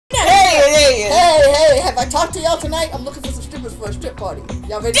I talk to y'all tonight, I'm looking for some strippers for a strip party.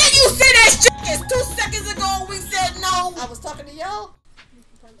 Y'all ready? Did you say that shit? 2 seconds ago we said no. I was talking to y'all.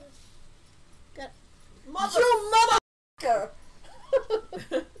 You motherfucker.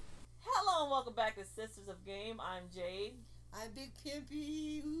 Hello and welcome back to Sisters of Game. I'm Jade. I'm Big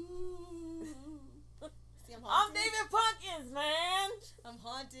Pimpy. Ooh. See, I'm David Pumpkins, man. I'm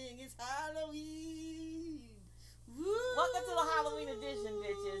haunting. It's Halloween. Woo. Welcome to the Halloween edition,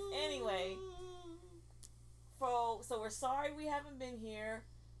 bitches. Anyway, so we're sorry we haven't been here.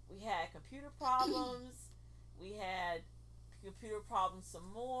 We had computer problems. We had computer problems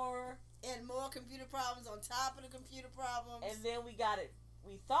some more. And more computer problems on top of the computer problems. And then we got it.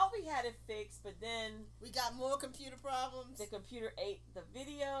 We thought we had it fixed, but then we got more computer problems. The computer ate the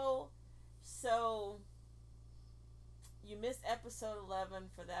video. So you missed episode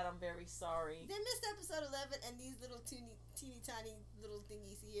 11. For that, I'm very sorry. They missed episode 11 and these little teeny tiny little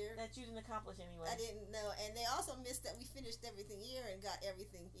thingies here. That you didn't accomplish anyway. I didn't know. And they also missed that we finished everything here and got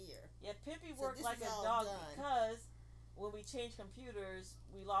everything here. Yeah, Pimpy worked like a dog because when we changed computers,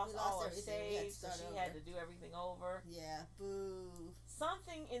 we lost all our saves, so she had to do everything over. Yeah, boo.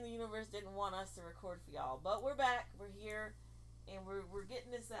 Something in the universe didn't want us to record for y'all, but we're back, we're here, and we're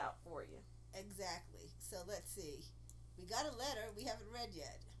getting this out for you. Exactly. So let's see. We got a letter we haven't read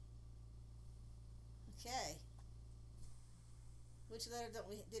yet. Okay. Which letter didn't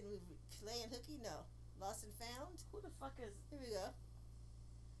we play in Hooky? No. Lost and Found? Who the fuck is... Here we go.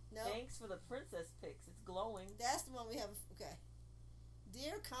 No. Thanks for the princess pics. It's glowing. That's the one we have. Okay.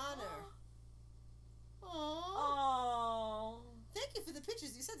 Dear Connor. Aww. Thank you for the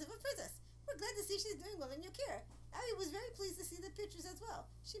pictures you sent of a princess. We're glad to see she's doing well in your care. Abby was very pleased to see the pictures as well.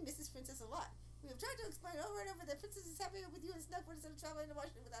 She misses Princess a lot. We have tried to explain over and over that Princess is happy with you and Snuggford instead of traveling to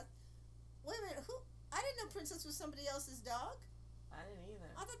Washington with us. Wait a minute. Who? I didn't know Princess was somebody else's dog. I didn't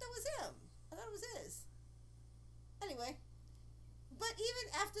either. I thought that was him. I thought it was his. Anyway. But even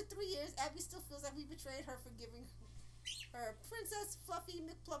after 3 years, Abby still feels like we betrayed her for giving her Princess Fluffy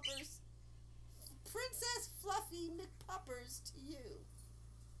McPluppers to you.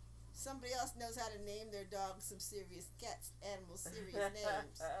 Somebody else knows how to name their dog some serious animals serious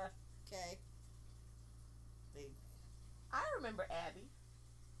names. Okay. I remember Abby.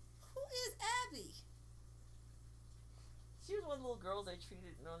 Who is Abby? She was one of the little girls they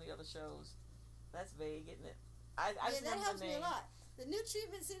treated on the other shows. That's vague, isn't it? I yeah, that helps the me name. a lot. The new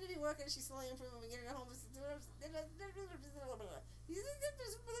treatment seemed to be working. She's slowly improving. We're getting her home.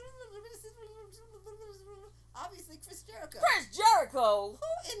 Obviously, Chris Jericho. Chris Jericho?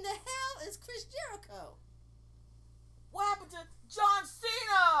 Who in the hell is Chris Jericho? What happened to John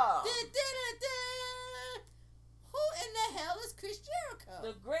Cena? Who in the hell is Chris Jericho?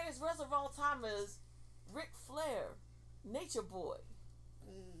 The greatest wrestler of all time is Ric Flair, Nature Boy.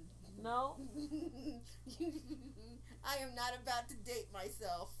 No? I am not about to date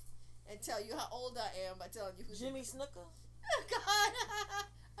myself and tell you how old I am by telling you who Jimmy Snuka? Oh, God.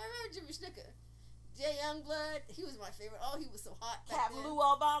 I remember Jimmy Snuka. Jay Youngblood, he was my favorite. Oh, he was so hot back Captain then. Lou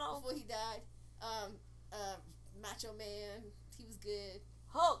Albano? Before he died. Macho Man, he was good.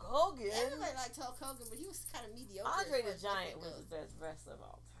 Hulk Hogan? Everybody liked Hulk Hogan, but he was kind of mediocre. Andre the Giant was the best wrestler of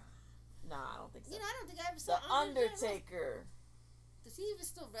all time. Nah, I don't think so. You know, I don't think I ever saw The Undertaker. Does he even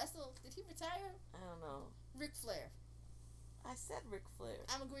still wrestle? Did he retire? I don't know. Ric Flair. I said Ric Flair.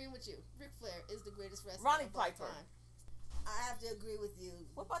 I'm agreeing with you. Ric Flair is the greatest wrestler Ronnie of all Piper. time. I have to agree with you.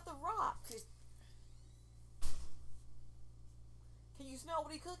 What about The Rock? Can you smell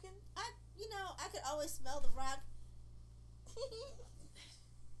what he cooking? I could always smell The Rock.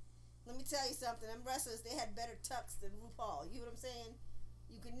 Let me tell you something. Them wrestlers, they had better tucks than RuPaul. You know what I'm saying?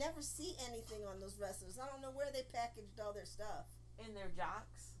 You could never see anything on those wrestlers. I don't know where they packaged all their stuff. In their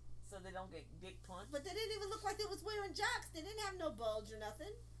jocks, so they don't get dick punched. But they didn't even look like they was wearing jocks. They didn't have no bulge or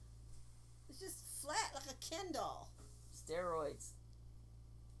nothing. It's just flat like a Ken doll. Steroids.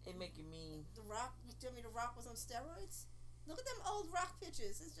 They make you mean. The Rock, you tell me The Rock was on steroids? Look at them old Rock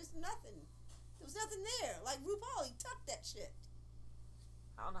pictures. It's just nothing. There was nothing there. Like RuPaul, he tucked that shit.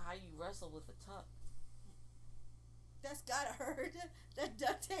 I don't know how you wrestle with a tuck. That's gotta hurt. That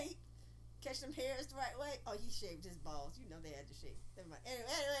duct tape. Catch them hairs the right way. Oh, he shaved his balls. You know they had to shave. Never mind.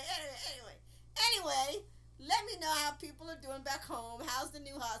 Anyway, let me know how people are doing back home. How's the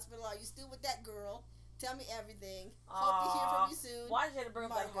new hospital? Are you still with that girl? Tell me everything. Hope to hear from you soon. Why did you have to bring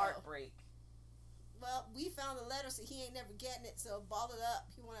up that heartbreak? Well, we found the letter, so he ain't never getting it. So ball it up.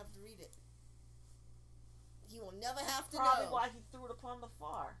 He won't have to read it. He will never have to know. Probably why he threw it upon the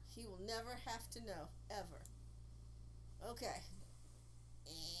far. He will never have to know. Ever. Okay.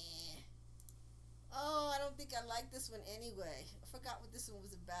 Oh, I don't think I like this one anyway. I forgot what this one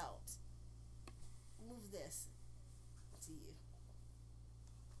was about. Move this to you.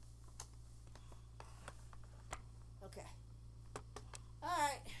 Okay.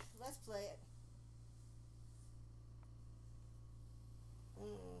 Alright, let's play it.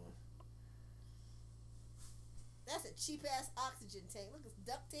 That's a cheap ass oxygen tank. Look, it's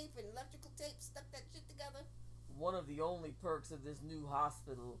duct tape and electrical tape. Stuck that shit together. One of the only perks of this new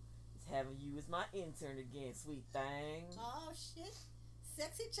hospital is having you as my intern again, sweet thing. Oh shit.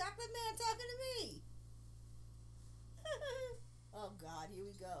 Sexy chocolate man talking to me. Oh God, here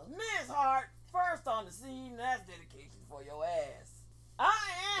we go. Miss Hart, first on the scene, that's dedication for your ass.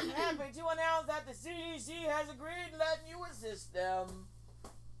 I am happy to announce that the CDC has agreed letting you assist them.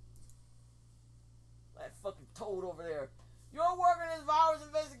 That fucking toad over there. Your work in this virus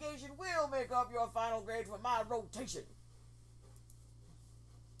investigation will make up your final grade for my rotation.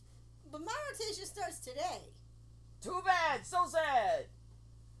 But my rotation starts today. Too bad, so sad.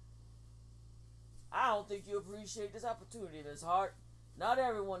 I don't think you appreciate this opportunity, Miss Hart. Not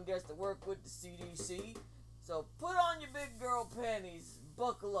everyone gets to work with the CDC, so put on your big girl panties,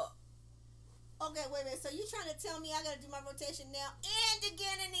 buckle up. Okay, wait a minute. So you trying to tell me I gotta do my rotation now and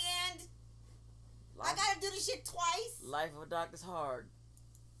again in the end? I gotta do this shit twice? Life of a doctor's hard.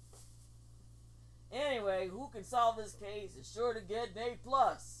 Anyway, who can solve this case is sure to get an A+.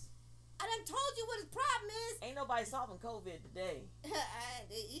 I done told you what his problem is. Ain't nobody solving COVID today.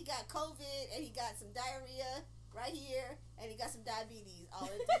 He got COVID and he got some diarrhea right here and he got some diabetes all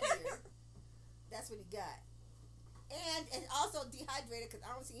into here. That's what he got. And also dehydrated because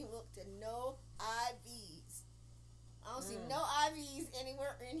I don't see him hooked to no IVs. I don't see no IVs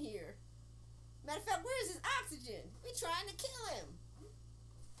anywhere in here. Matter of fact, where's his oxygen? We trying to kill him.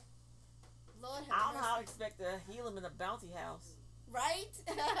 Lord have I don't know how to mercy. expect to heal him in a bounty house. Right?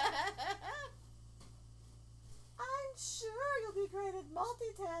 I'm sure you'll be great at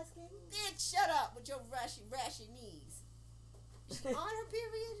multitasking. Bitch, shut up with your rashy knees. She on her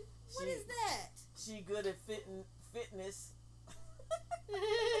period? What is that? She good at fitness.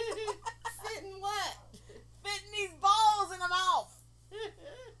 Fitting what? Fitting these balls in the mouth.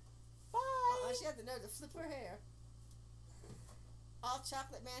 Bye. She had the nerve to flip her hair. All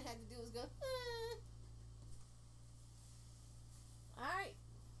Chocolate Man had to do was go, Alright.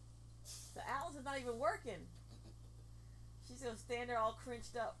 So Allison's not even working. She's gonna stand there all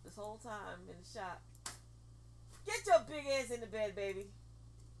crinched up this whole time in the shop. Get your big ass in the bed, baby.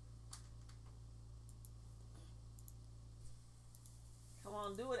 Come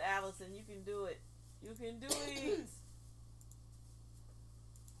on, do it, Allison. You can do it. You can do it.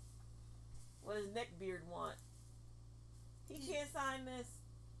 What does Neckbeard want? He can't sign this.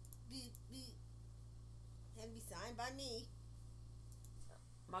 Had to be signed by me.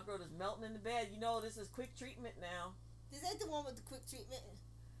 My girl is melting in the bed. You know this is quick treatment now. This ain't the one with the quick treatment.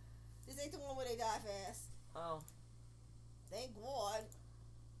 This ain't the one where they die fast. Oh. Thank God.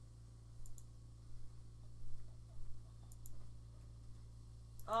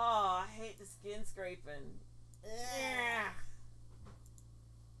 Oh, I hate the skin scraping. Yeah.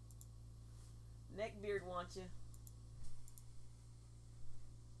 Neckbeard wants you.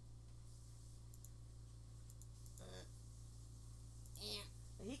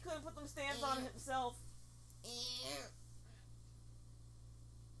 He couldn't put them stamps on himself.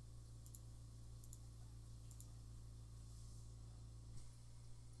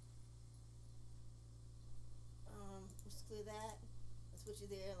 Let's clear that. Let's put you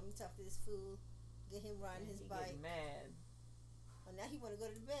there. Let me talk to this fool. Get him riding his bike. Getting mad. Oh, now he want to go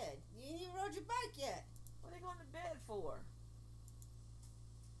to the bed. You ain't even rode your bike yet. What are they going to bed for?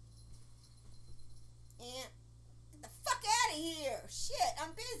 And get the fuck out of here. Shit,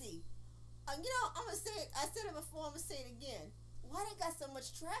 I'm busy. You know, I'm going to say it. I said it before. I'm going to say it again. Why they got so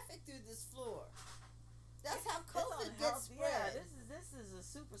much traffic through this floor? That's how COVID gets spread. Yeah, this is a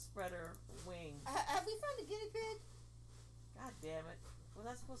super spreader wing. Have we found a guinea pig? God damn it. Was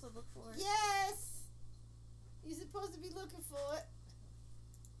I supposed to look for it? Yes. You're supposed to be looking for it.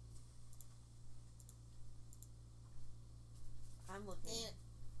 I'm looking.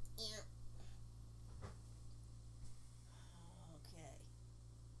 Okay.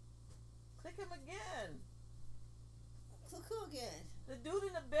 Click him again. Click who again? The dude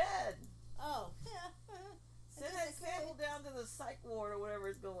in the bed. Oh, yeah. Send that sample down to the psych ward or whatever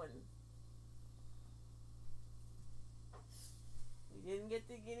it's going. We didn't get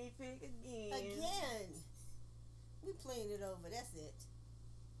the guinea pig again. Again. We playing it over. That's it.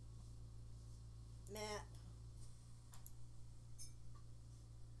 Map.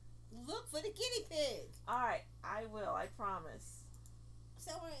 Look for the guinea pig. Alright, I will. I promise. Is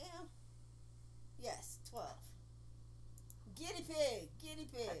that where I am? Yes, 12. Guinea pig. guinea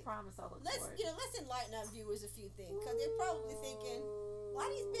pig. I promise I'll look Let's for it. let's enlighten our viewers a few things, because they're probably thinking,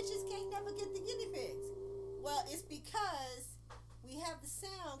 why these bitches can't never get the guinea pigs? Well, it's because we have the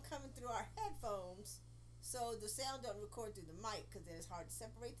sound coming through our headphones, so the sound doesn't record through the mic, because then it's hard to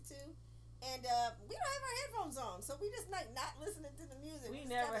separate the two. And we don't have our headphones on, so we just like not listening to the music. We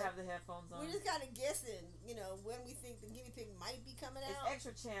never have the headphones on. We're just kind of guessing, when we think the guinea pig might be coming out. It's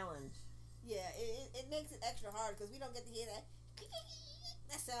extra challenge. Yeah, it makes it extra hard because we don't get to hear that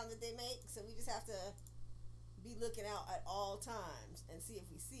sound that they make, so we just have to be looking out at all times and see if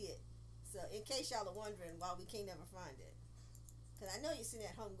we see it. So in case y'all are wondering why we can't never find it, because I know you're sitting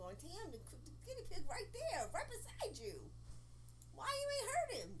at home going, damn, the guinea pig right there, right beside you. Why you ain't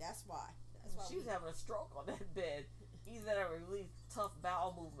hurt him? That's why. She was having a stroke on that bed. Either that or a really tough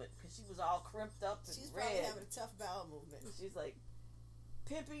bowel movement, because she was all crimped up and she's red. probably having a tough bowel movement. She's like,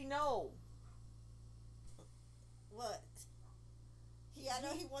 Pimpy, no. What? I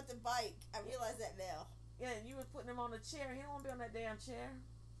know he wants the bike. I realize that now. Yeah, and you were putting him on a chair. He don't want to be on that damn chair.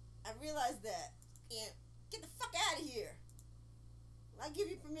 I realized that. And get the fuck out of here. I give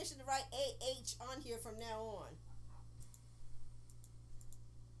you permission to write AH on here from now on.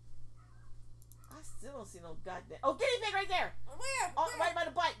 I still don't see no goddamn. Oh, guinea pig right there. Where? Oh, right by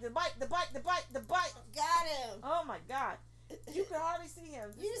the bike. The bike. Got him. Oh my God. You can hardly see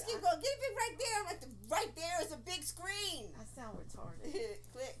him. You just keep going. Guinea pig right there. Like right there is a big screen. I sound retarded.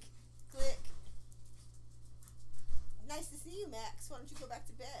 Click. Nice to see you, Max. Why don't you go back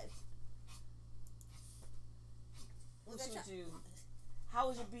to bed? How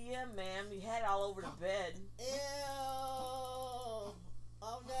was your BM, ma'am? You had it all over the bed. Ew.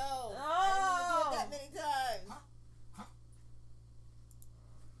 Oh no. Oh. I didn't even do it that many times.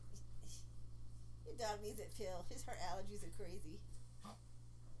 Your dog needs that pill. Her allergies are crazy.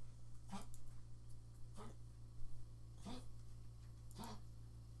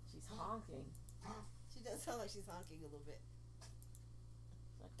 She's honking. She does sound like she's honking a little bit.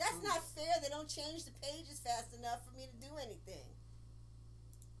 Like That's Ruth. not fair. They don't change the pages fast enough for me to do anything.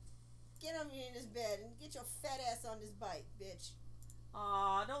 Get over here in this bed and get your fat ass on this bike, bitch.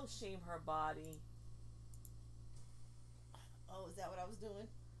 Aw, don't shame her body. Oh, is that what I was doing?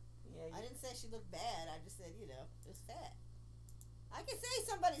 Yeah. I didn't say she looked bad. I just said, it was fat. I can say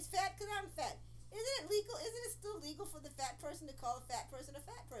somebody's fat because I'm fat. Isn't it legal? Isn't it still legal for the fat person to call a fat person a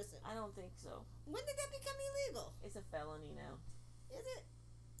fat person? I don't think so. When did that become illegal? It's a felony now. Is it?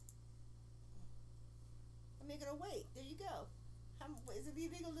 I'm making her wait. There you go. Is it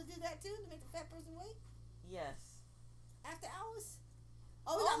illegal to do that too? To make the fat person wait? Yes. After hours?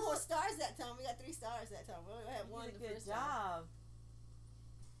 Oh, we got more stars that time. We got 3 stars that time. We only had You one did a the good first job. time.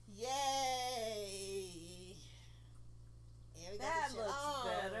 Yay! Yeah, we got That the looks challenge.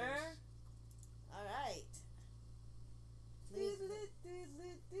 better. All right.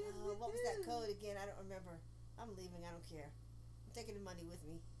 What was that code again? I don't remember. I'm leaving. I don't care. I'm taking the money with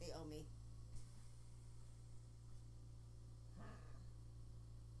me. They owe me.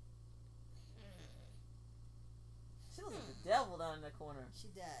 She looks like the devil down in that corner. She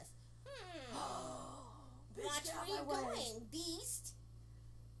does. Bitch, Watch get out where you're my way. going, beast.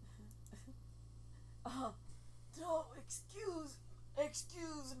 No, excuse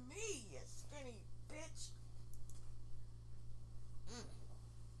me, you skinny bitch.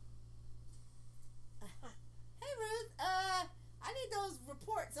 Hey, Ruth. I need those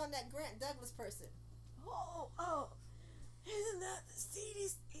reports on that Grant Douglas person. Oh, isn't that the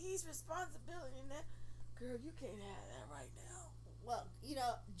CDC's responsibility in that? Girl, you can't have that right now. Well,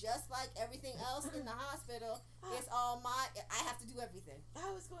 just like everything else in the hospital, it's all I have to do everything.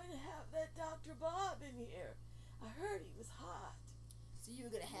 I was going to have that Dr. Bob in here. I heard he was hot. So you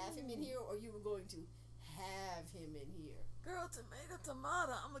were going to have him in here, or you were going to have him in here? Girl,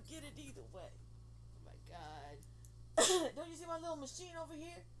 tomato, I'm going to get it either way. Oh, my God. Don't you see my little machine over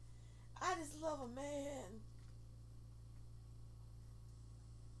here? I just love a man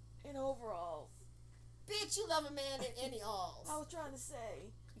in overalls. Bitch, you love a man in any alls. I was trying to say.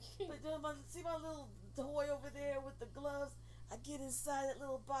 But see my little toy over there with the gloves? I get inside that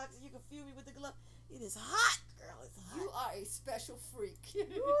little box and you can feel me with the glove. It is hot, girl. It's hot. You are a special freak.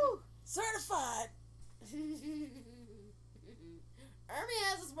 Woo! Certified.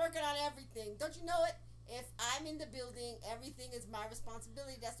 Hermes is working on everything. Don't you know it? If I'm in the building, everything is my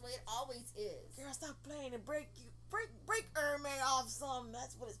responsibility. That's the way it always is. Girl, stop playing and break Hermes off some.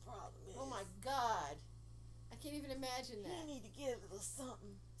 That's what his problem is. Oh my God. I can't even imagine that. You need to get a little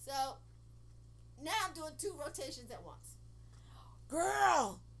something. So, now I'm doing 2 rotations at once.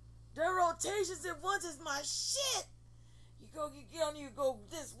 Girl, the rotations at once is my shit. You get on, you go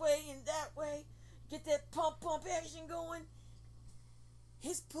this way and that way. Get that pump action going.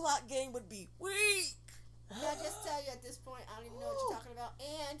 his pull-out game would be weak. Can I just tell you at this point, I don't even know what you're talking about,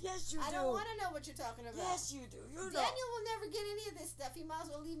 and yes, you do. I don't want to know what you're talking about. Yes, you do. You know. Daniel will never get any of this stuff. He might as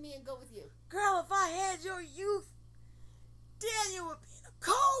well leave me and go with you. Girl, if I had your youth, Daniel would be in a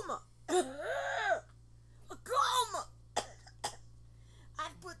coma. A coma.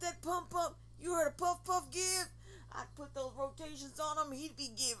 I'd put that pump up. You heard a puff puff give? I'd put those rotations on him. He'd be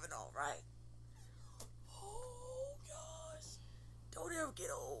giving all right. Oh, gosh. Don't ever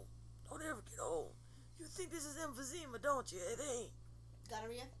get old. Don't ever get old. You think this is emphysema, don't you? It ain't.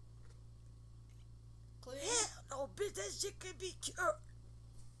 Gonorrhea? Clear? Hell no, bitch. That shit can be cured.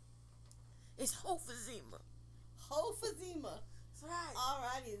 It's emphysema. Emphysema. That's right.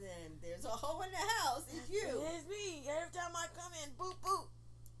 Alrighty then. There's a hoe in the house. It's you. It's me. Every time I come in, boop, boop.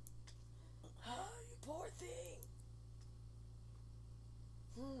 Oh, you poor thing.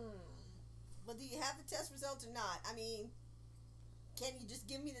 But do you have the test results or not? I mean, can you just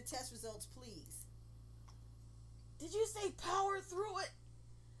give me the test results, please? Did you say power through it?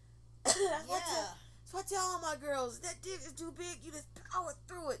 Yeah. That's what I tell all my girls. That dick is too big. You just power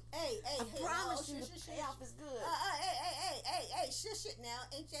through it. Hey, I promise you the payoff is good. Hey, shush it now.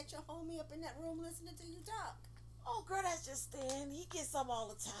 Ain't that your homie up in that room listening to you talk? Oh, girl, that's just Stan. He gets some all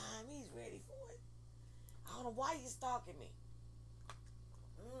the time. He's ready for it. I don't know why he's stalking me.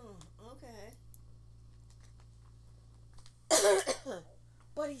 Okay.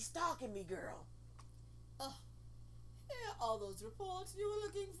 But he's stalking me, girl. Yeah, all those reports you were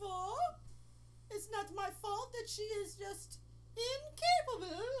looking for. It's not my fault that she is just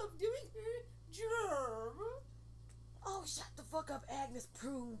incapable of doing her job. Oh, shut the fuck up, Agnes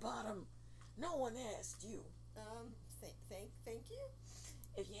Prune Bottom. No one asked you. Thank you.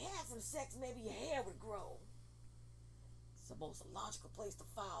 If you had some sex, maybe your hair would grow. It's the most illogical place to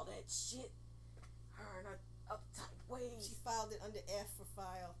file that shit. Her and her uptight ways. She filed it under F for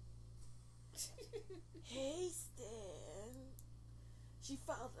file. Hey, Stan. She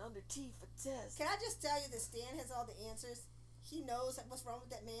filed it under T for test. Can I just tell you that Stan has all the answers? He knows what's wrong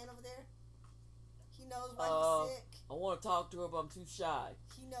with that man over there. He knows why he's sick. I want to talk to her, but I'm too shy.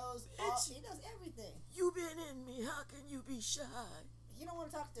 He knows he knows everything. You been in me. How can you be shy? You don't want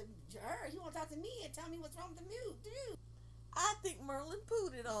to talk to her. You want to talk to me and tell me what's wrong with the dude. I think Merlin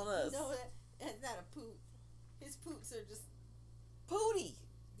pooted on us. No, that's not a poot. His poots are just Pooty.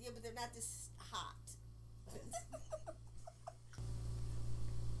 yeah, but they're not this hot.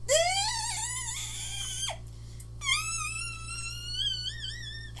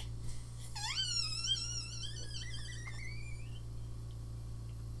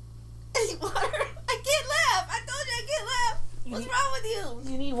 Water? I can't laugh. I told you I can't laugh. What's wrong with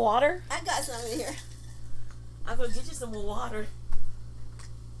you? You need water? I got some in here. I'm going to get you some more water.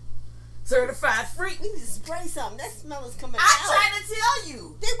 Certified freak. We need to spray something. That smell is coming out. I'm trying to tell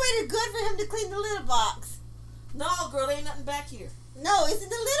you. They waited good for him to clean the litter box. No, girl, there ain't nothing back here. No, it's in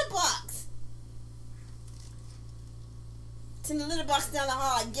the litter box. It's in the litter box down the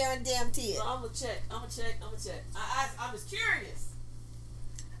hall. I guarantee it. So I'm going to check. I'm just curious.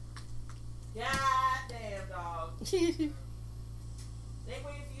 God damn, dog. They waiting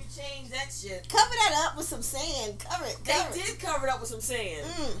for you to change that shit. Cover that up with some sand. Cover it. They did cover it up with some sand.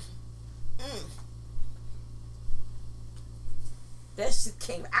 That shit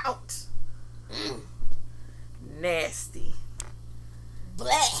came out. Nasty.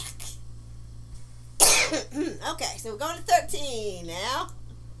 Black. Okay, so we're going to 13 now.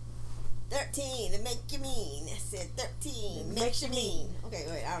 13 to make you mean. I said 13 makes you mean. Okay,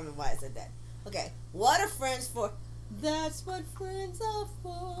 wait, I don't know why I said that. Okay, what are friends for? That's what friends are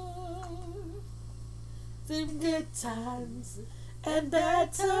for. The good times and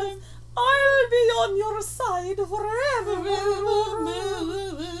bad times. I'll be on your side forever.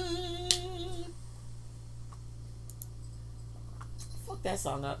 Fuck that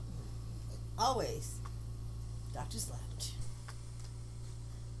song up. Always. Doctor's Lounge.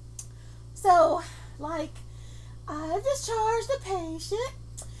 So, like, I've discharged the patient,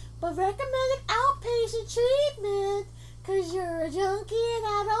 but recommended outpatient treatment because you're a junkie and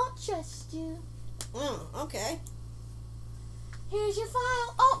I don't trust you. Okay. Here's your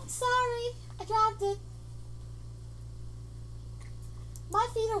file. Oh, sorry. I dropped it. My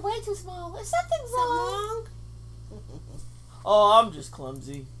feet are way too small. Is something wrong? Oh, I'm just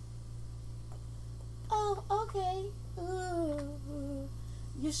clumsy. Oh, okay. Ooh.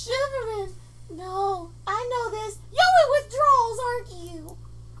 You're shivering. No, I know this. You're in withdrawals, aren't you?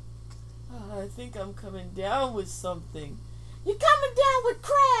 I think I'm coming down with something. You're coming down with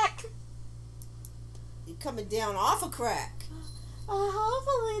crack. You're coming down off of crack.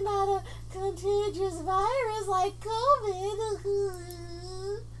 Hopefully not a contagious virus like COVID.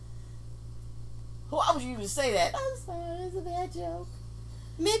 Why would you even say that? I'm sorry, it's a bad joke.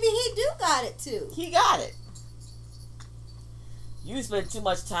 Maybe he do got it too. He got it. You spend too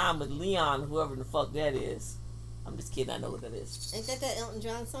much time with Leon, whoever the fuck that is. I'm just kidding. I know what that is. Ain't that Elton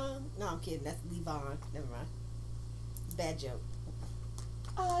John song? No, I'm kidding. That's Levon. Never mind. Bad joke.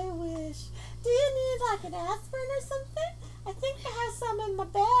 I wish. Do you need like an aspirin or something? I think I have some in my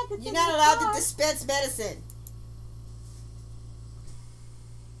bag. It's You're in not the allowed car. to dispense medicine.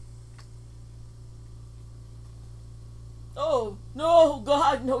 Oh, no,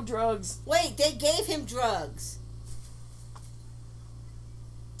 God, no drugs. Wait, they gave him drugs.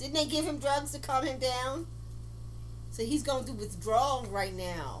 Didn't they give him drugs to calm him down? So he's going through withdrawal right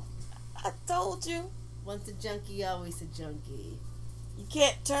now. I told you. Once a junkie, always a junkie. You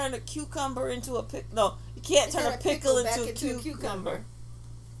can't turn a cucumber into a pickle. No, you can't turn a pickle into a cucumber.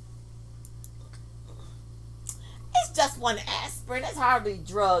 It's just one aspirin. That's hardly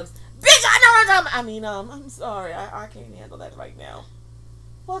drugs. Bitch, I know what I'm sorry. I can't handle that right now.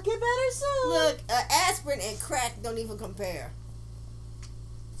 Well, get better soon. Look, aspirin and crack don't even compare.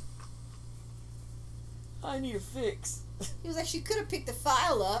 I need a fix. He was like, she could have picked the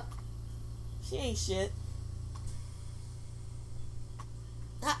file up. She ain't shit.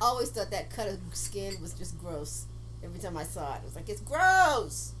 I always thought that cut of skin was just gross. Every time I saw it, I was like, it's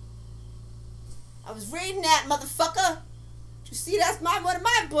gross. I was reading that, motherfucker. You see, that's one of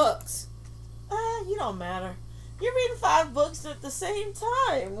my books. You don't matter. You're reading 5 books at the same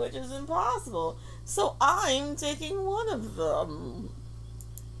time, which is impossible. So I'm taking one of them.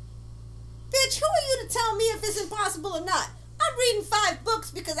 Bitch, who are you to tell me if it's impossible or not? I'm reading 5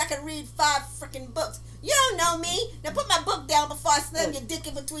 books because I can read 5 freaking books. You don't know me. Now put my book down before I slam your dick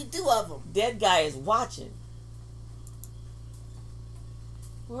in between 2 of them. Dead guy is watching.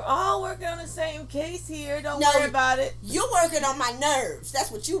 We're all working on the same case here. Don't worry about it. You're working on my nerves.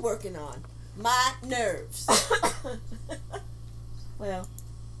 That's what you're working on. My nerves. Well,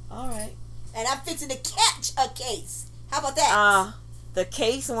 all right. And I'm fixing to catch a case. How about that? The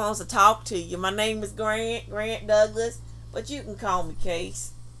case wants to talk to you. My name is Grant Douglas, but you can call me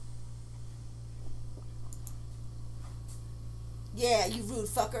Case. Yeah, you rude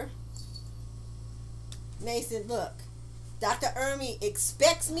fucker. Mason, look. Dr. Ermy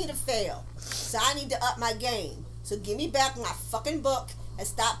expects me to fail, so I need to up my game. So give me back my fucking book and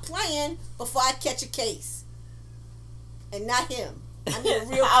stop playing before I catch a case. And not him. I mean a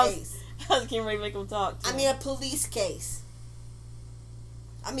real case. I was getting ready to make him talk. I mean a police case.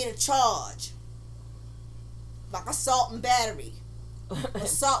 I mean a charge. Like assault and battery.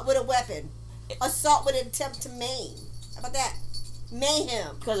 Assault with a weapon. Assault with an attempt to maim. How about that?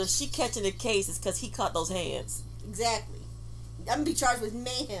 Mayhem. Because if she catching the case, it's because he caught those hands. Exactly. I'm going to be charged with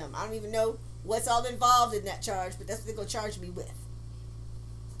mayhem. I don't even know what's all involved in that charge, but that's what they're going to charge me with.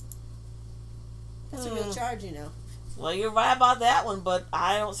 That's a real charge, you know. Well, you're right about that one, but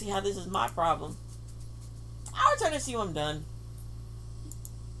I don't see how this is my problem. I'll return to see when I'm done.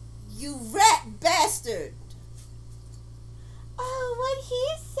 You rat bastard. Oh, what he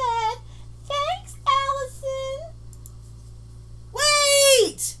said. Thanks, Allison.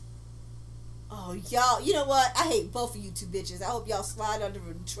 Wait! Oh, y'all, you know what? I hate both of you 2 bitches. I hope y'all slide under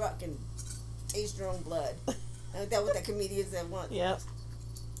a truck and taste your own blood. Ain't that what that comedian said once? Yep.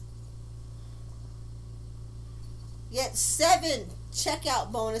 Get 7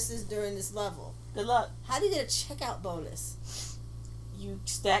 checkout bonuses during this level. Good luck. How do you get a checkout bonus? You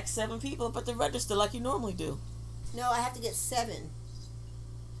stack 7 people up at the register like you normally do. No, I have to get 7.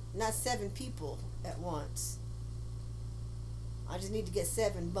 Not 7 people at once. I just need to get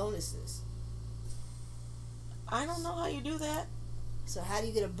 7 bonuses. I don't know how you do that. So how do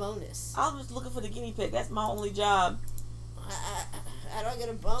you get a bonus? I was just looking for the guinea pig. That's my only job. How do I get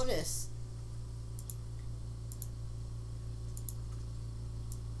a bonus?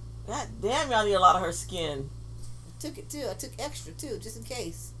 God damn, y'all need a lot of her skin. I took it too. I took extra too, just in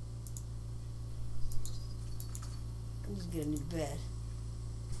case. I'm just gonna need a bed.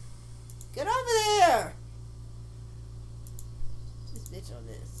 Get over there! This bitch on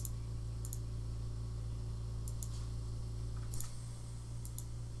this.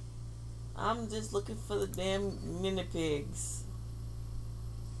 I'm just looking for the damn mini pigs.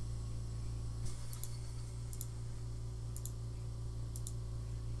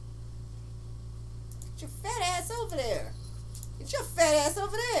 Get your fat ass over there. Get your fat ass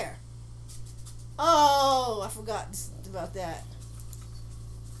over there. Oh, I forgot about that.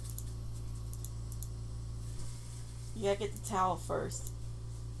 You gotta get the towel first.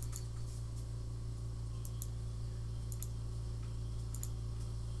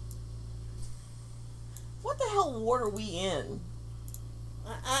 What the hell ward are we in?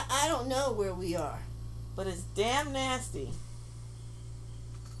 I don't know where we are. but it's damn nasty.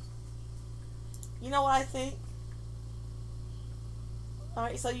 You know what I think?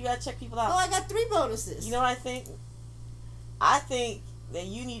 Alright, so you gotta check people out. Oh, I got 3 bonuses. You know what I think? I think that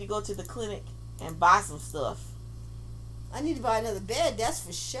you need to go to the clinic and buy some stuff. I need to buy another bed, that's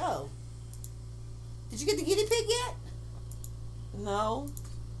for sure. Did you get the guinea pig yet? No.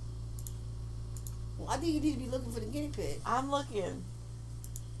 Well, I think you need to be looking for the guinea pig. I'm looking.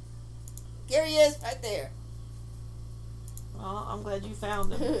 There he is, right there. Well, I'm glad you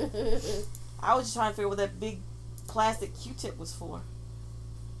found him. I was just trying to figure out what that big plastic Q-tip was for.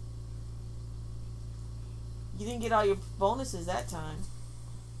 You didn't get all your bonuses that time.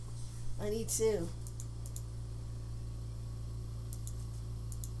 I need 2.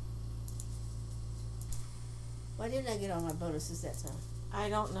 Why didn't I get all my bonuses that time? I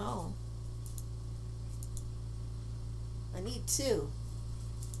don't know. I need 2.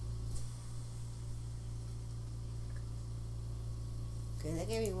 Okay, that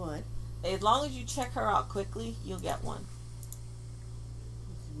gave me 1. As long as you check her out quickly, you'll get one.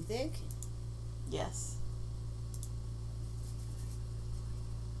 You think? Yes.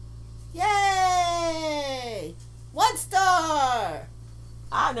 Yay! 1 star!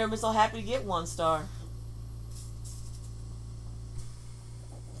 I've never been so happy to get 1 star.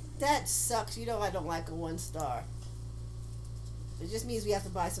 That sucks. You know I don't like a 1 star. It just means we have to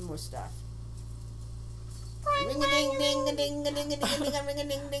buy some more stuff. Ring a ding ding a ding a ding a ding a ding a ring a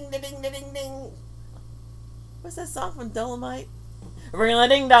ding ding a ding a ding ding. What's that song from Dolomite? Ring a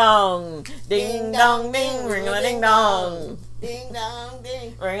ding dong, ding dong ding, ring a ding dong, ding dong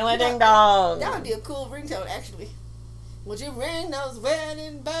ding, ring a ding dong. That would be a cool ringtone, actually. Would you ring those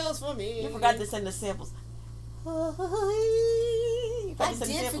wedding bells for me? You forgot to send the samples. I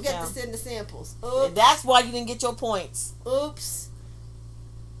did forget to send the samples. Oops. That's why you didn't get your points. Oops.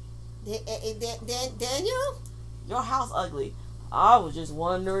 Daniel? Your house ugly. I was just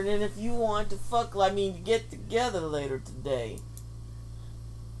wondering if you want to get together later today.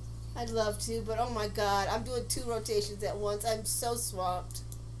 I'd love to, but oh my god, I'm doing 2 rotations at once. I'm so swamped.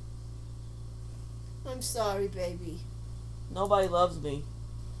 I'm sorry, baby. Nobody loves me.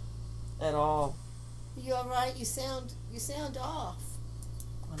 At all. You alright? You sound off.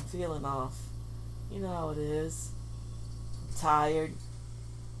 I'm feeling off. You know how it is. I'm tired.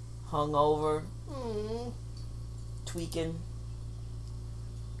 Hungover. Tweaking.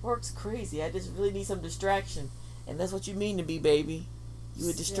 Work's crazy. I just really need some distraction. And that's what you mean to be, baby. You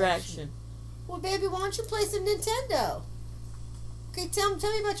a distraction. Well, baby, why don't you play some Nintendo? Okay, tell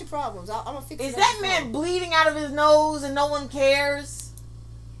me about your problems. I'm gonna fix it. Is that man bleeding out of his nose and no one cares?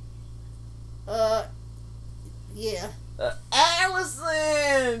 Yeah.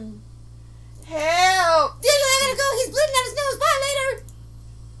 Allison! Help! Daniel, I gotta go. He's bleeding out his nose. Bye, later.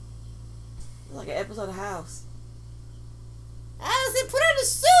 It's like an episode of House. Allison, put on the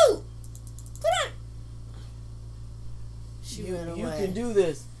suit. Put on. She ran away. You can do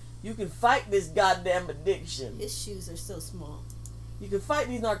this. You can fight this goddamn addiction. His shoes are so small. You can fight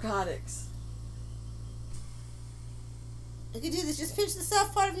these narcotics. You can do this. Just pinch the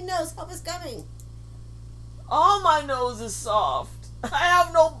soft part of your nose. Help is coming. All my nose is soft. I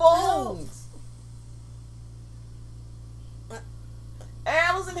have no bones.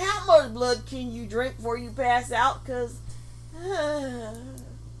 Allison, how much blood can you drink before you pass out? Cause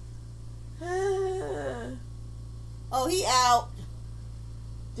oh, he out.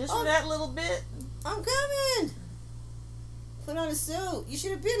 Just for that little bit. I'm coming. Put on a suit. You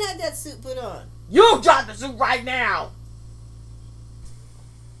should have been had that suit put on. You drop the suit right now.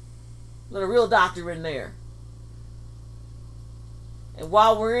 Let a real doctor in there. And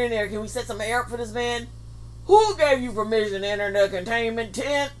while we're in there, can we set some air up for this man? Who gave you permission to enter the containment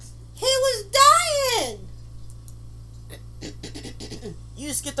tent? He was dying. You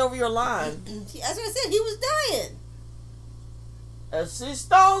just skipped over your line. That's what I said. He was dying.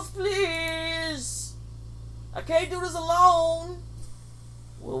 Assistance, please. I can't do this alone.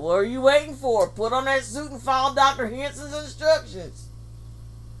 Well, what are you waiting for? Put on that suit and follow Dr. Henson's instructions.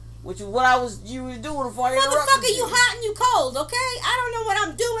 Which is what you was doing before I interrupted Motherfucker, you. you hot and you cold, okay? I don't know what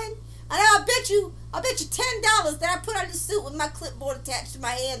I'm doing. And I'll bet you $10 that I put on this suit with my clipboard attached to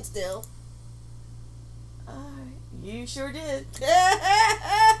my hand still. Alright, you sure did.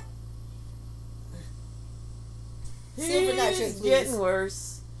 Silver nitrate, He's please. getting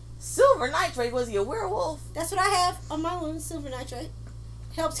worse. Silver nitrate? Was he a werewolf? That's what I have on my wounds, silver nitrate.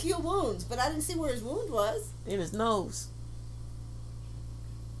 Helps heal wounds, but I didn't see where his wound was. In his nose.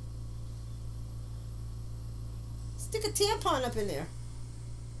 Stick a tampon up in there.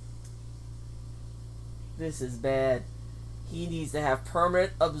 This is bad. He needs to have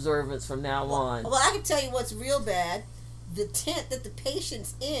permanent observance from now on. Well, I can tell you what's real bad. The tent that the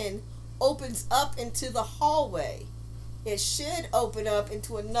patient's in opens up into the hallway. It should open up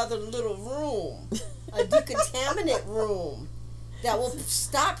into another little room, a decontaminant room that will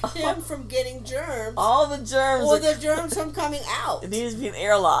stop him from getting germs. All the germs. Or the germs from coming out. It needs to be an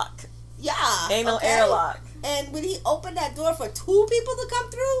airlock. Yeah. Anal airlock. And when he opened that door for 2 people to come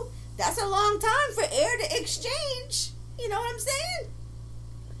through, that's a long time for air to exchange. You know what I'm saying?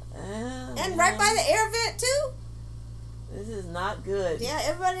 And right by the air vent, too. This is not good. Yeah,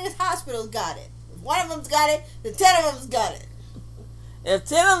 everybody in this hospital's got it. If one of them's got it, the 10 of them's got it. If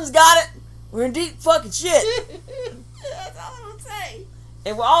 10 of them's got it, we're in deep fucking shit. That's all I'm gonna say.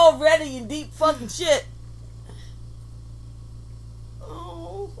 And we're already in deep fucking shit.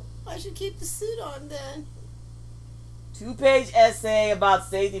 Oh, I should keep the suit on then. 2-page essay about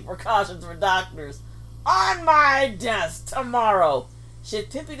safety precautions for doctors on my desk tomorrow. Shit,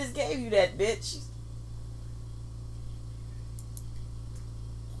 Pimpy just gave you that, bitch.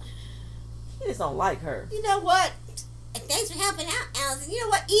 He just don't like her. You know what? Thanks for helping out, Allison. You know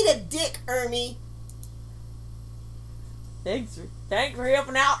what? Eat a dick, Ermy. Thanks for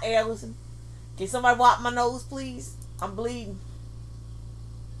helping out, Allison. Can somebody wipe my nose, please? I'm bleeding.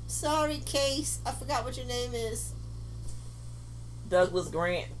 Sorry, Case. I forgot what your name is. Douglas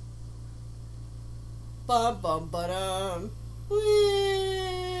Grant. Bum bum ba-dum.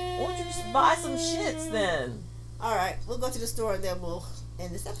 Why don't you just buy some shits then? Alright, we'll go to the store and then we'll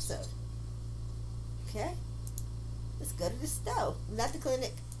end this episode. Okay? Let's go to the stove. Not the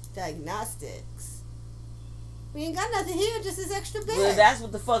clinic. Diagnostics. We ain't got nothing here, just this extra bed. Well, that's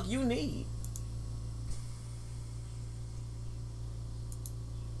what the fuck you need.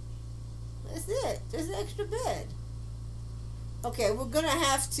 That's it. There's an extra bed. Okay, we're gonna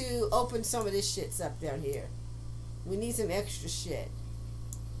have to open some of this shit up down here. We need some extra shit.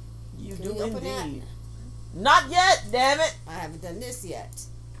 You Can do we open indeed. Not yet, damn it. I haven't done this yet.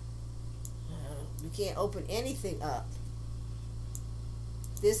 We can't open anything up.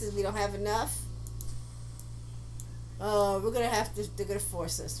 This is, we don't have enough. Oh, we're gonna have to, they're gonna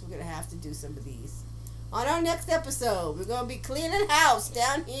force us. We're gonna have to do some of these. On our next episode, we're gonna be cleaning house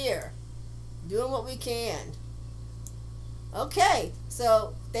down here. Doing what we can. Okay,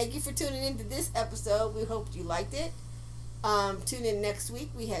 so thank you for tuning into this episode. We hope you liked it. Tune in next week.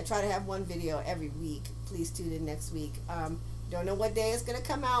 We try to have one video every week. Please tune in next week. Don't know what day it's gonna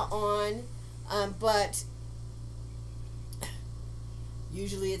come out on, but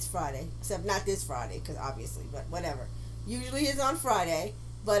usually it's Friday. Except not this Friday, because obviously, but whatever. Usually it's on Friday.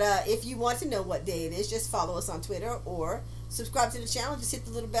 But if you want to know what day it is, just follow us on Twitter or subscribe to the channel. Just hit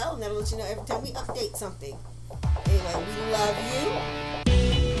the little bell, and that'll let you know every time we update something. Anyway, we love you.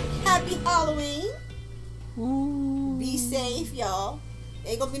 Happy Halloween. Ooh. Be safe, y'all.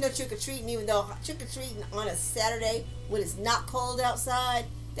 Ain't gonna be no trick-or-treating, even though trick-or-treating on a Saturday when it's not cold outside,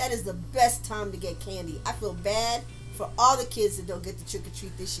 that is the best time to get candy. I feel bad for all the kids that don't get the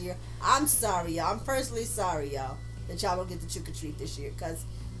trick-or-treat this year. I'm sorry, y'all. I'm personally sorry, y'all, that y'all don't get the trick-or-treat this year, because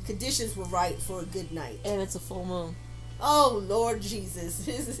conditions were right for a good night. And it's a full moon. Oh, Lord Jesus.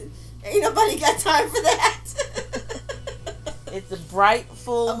 Ain't nobody got time for that. It's a bright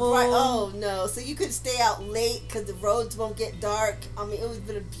full moon. Oh, no. So you could stay out late because the roads won't get dark. I mean, it was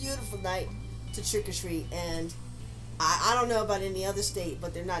been a beautiful night to trick-or-treat. And I don't know about any other state,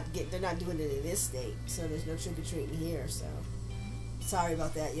 but they're not doing it in this state. So there's no trick-or-treating here. So sorry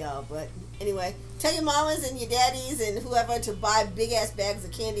about that, y'all. But anyway, tell your mamas and your daddies and whoever to buy big-ass bags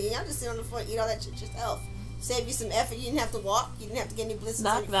of candy. Y'all just sit on the front, eat all that shit yourself. Save you some effort. You didn't have to walk. You didn't have to get any blisters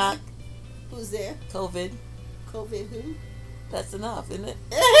on your Knock. feet. Who's there? COVID. COVID who? That's enough, isn't it?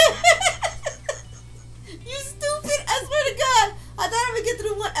 You stupid. I swear to God. I thought I would get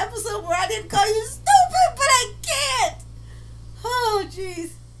through one episode where I didn't call you stupid, but I can't. Oh,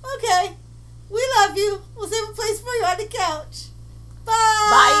 jeez. Okay. We love you. We'll save a place for you on the couch. Bye.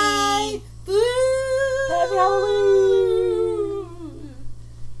 Bye. Boo. Happy Halloween.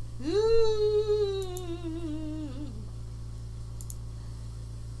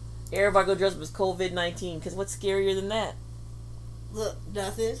 Everybody go dress up as COVID-19, because what's scarier than that? Look,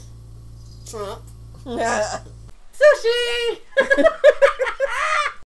 nothing. Trump. Sushi!